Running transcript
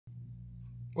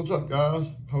What's up, guys?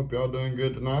 Hope y'all doing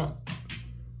good tonight.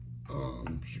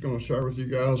 Just gonna share with you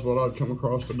guys what I'd come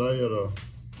across today at a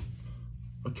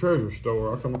treasure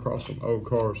store. I come across some old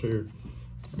cars here,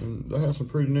 and they have some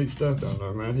pretty neat stuff down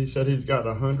there, man. He said he's got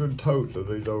 100 totes of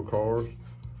these old cars,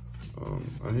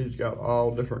 and he's got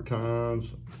all different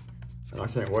kinds. And I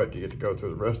can't wait to get to go through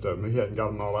the rest of them. He hadn't got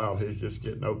them all out. He's just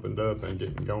getting opened up and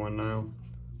getting going now.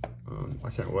 I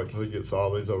can't wait till he gets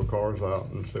all these old cars out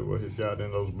and see what he's got in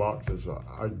those boxes.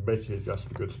 I bet you he's got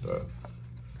some good stuff.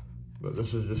 But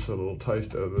this is just a little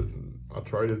taste of it. I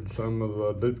traded some of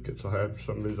the duplicates I had for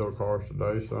some of these old cars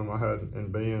today. Some I had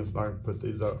in bins, and I can put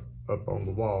these up on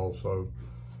the wall. So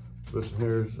this one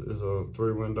here is a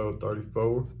 3-window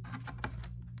 34.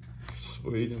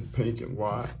 Sweet and pink and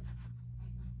white.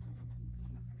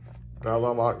 Guys, I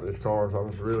like these cars. I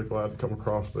was really glad to come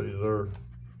across these. They're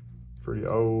pretty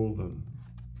old and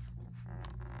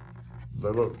they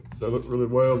look really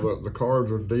well. The cars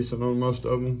are decent on most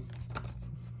of them.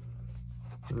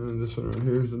 And this one right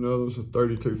here is another. This is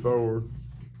 32 Ford.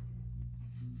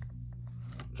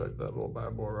 Check that little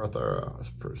bad boy right there out. That's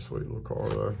a pretty sweet little car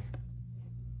there.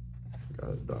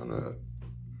 Got it done at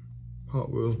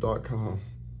Hotwheels.com.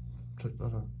 Check that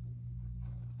out.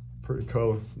 Pretty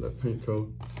color, that pink color.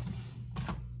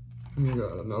 And you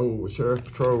got an old Sheriff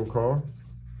Patrol car.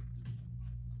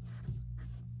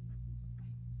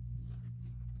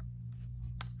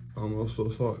 Almost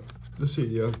looks like the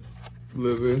city I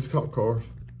live in. It's cop cars.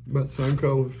 About the same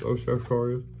colors old Sheriff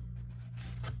car is.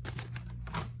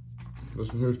 This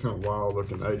one here's kind of wild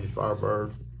looking 80s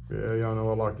Firebird. Yeah, y'all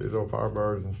know I like these old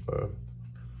Firebirds and stuff.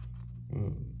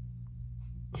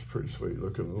 It's pretty sweet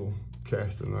looking little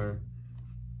cast in there.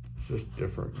 It's just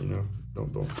different, you know.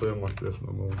 Don't see them like this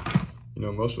no more. You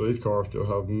know, most of these cars still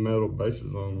have metal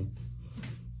bases on them.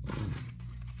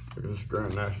 Look at this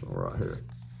Grand National right here.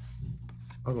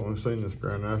 I've only seen this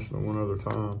Grand National one other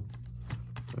time.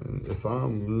 And if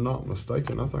I'm not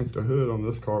mistaken, I think the hood on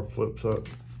this car flips up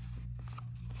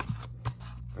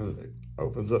and it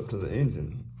opens up to the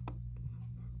engine.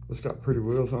 It's got pretty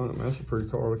wheels on it, man. That's a pretty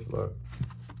car, look at that.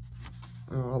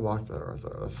 Oh, I like that right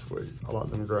there, that's sweet. I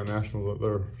like them Grand Nationals.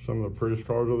 They're some of the prettiest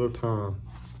cars of their time.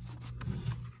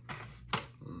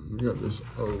 We got this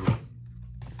old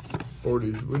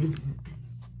 40s Woody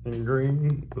in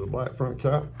green with a black front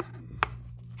cap.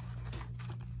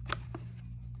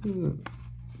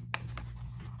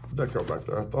 Deco back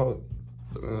there. I thought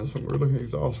some really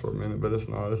exhaust for a minute, but it's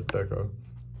not. It's deco.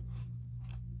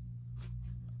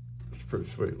 It's pretty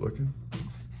sweet looking.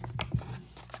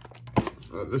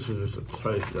 This is just a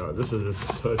taste, guys. This is just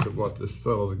a taste of what this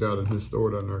fella's got in his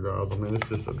store down there, guys. I mean, it's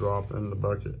just a drop in the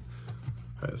bucket.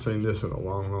 I haven't seen this in a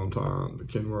long, long time. The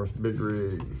Kenworth Big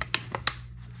Rig.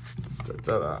 Check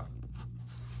that out.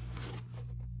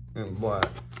 In black.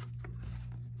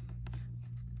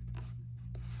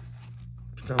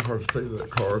 It's kind of hard to see that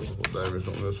car's a little damage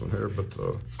on this one here, but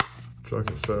the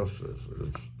truck itself is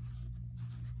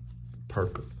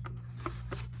perfect.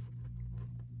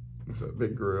 It's that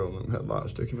big grill and them headlights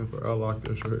sticking up there. I like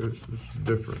this right here. It's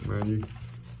different, man. You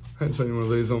hadn't seen one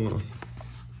of these on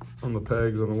the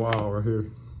pegs in a while right here.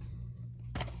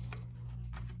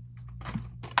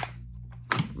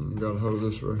 Got a hold of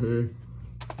this right here.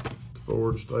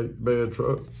 Ford State bed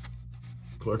truck.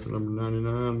 Collector number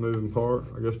 99, moving part.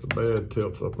 I guess the bed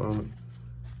tilts up on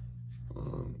it.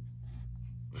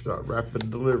 It's got rapid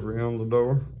delivery on the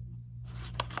door.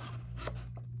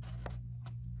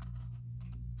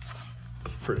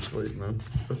 It's pretty sweet, man.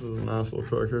 This is a nice little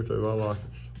truck here too. I like it.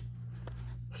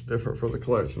 It's different for the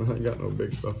collection. I ain't got no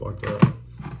big stuff like that.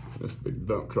 This big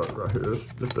dump truck right here.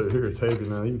 This dude here is heavy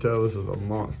now. You can tell this is a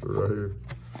monster right here.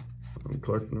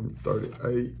 Collector number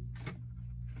 38.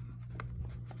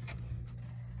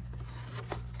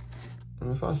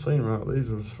 And if I seen right, these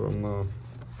was from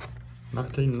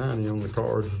 1990 on the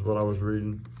cars is what I was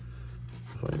reading.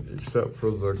 I think except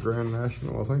for the Grand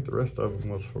National, I think the rest of them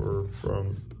was from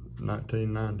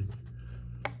 1990.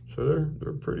 So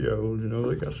they're pretty old, you know,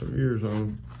 they got some years on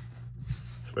them.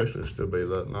 Especially still be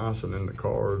that nice, and then the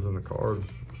cars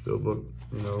still look,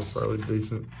 you know, fairly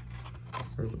decent.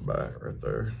 There's the back right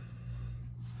there.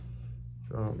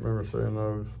 I don't remember seeing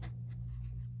those.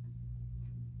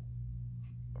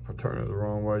 If I turn it the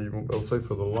wrong way, you won't be able to see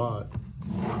for the light.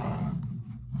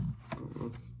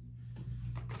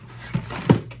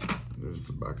 There's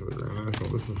the back of the Grand National.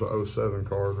 This is the 07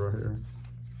 card right here.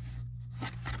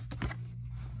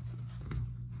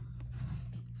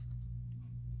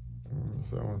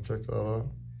 So I want to check that out.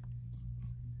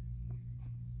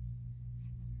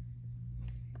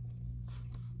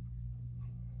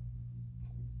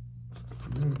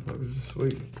 That was just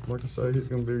sweet. Like I say, he's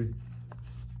gonna be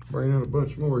bring out a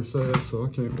bunch more, he said, so I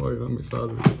can't wait. I'm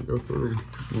excited to go through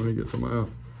when he gets them out.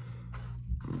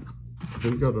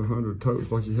 He got 100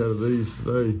 totes like he had of these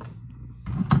today.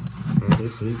 And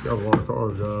he's got a lot of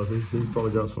cars, guys. He's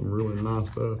probably got some really nice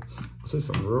stuff. I see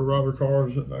some real robber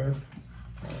cars in there.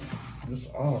 Just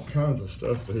all kinds of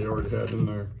stuff that he already had in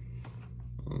there.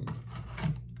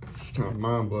 It's kind of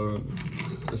mind blowing.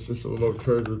 It's just a little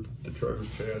treasure, the treasure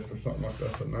chest or something like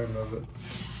that's the name of it.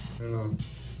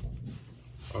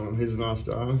 And he's a nice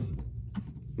guy.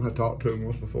 I talked to him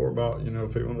once before about, you know,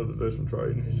 if he wanted to do some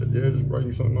trading. He said, yeah, just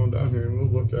bring something on down here and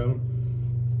we'll look at him.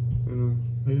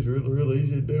 He's really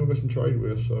easy to deal with and trade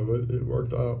with, so it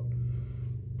worked out.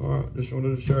 All right, just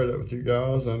wanted to share that with you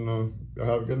guys, and y'all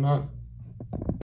have a good night.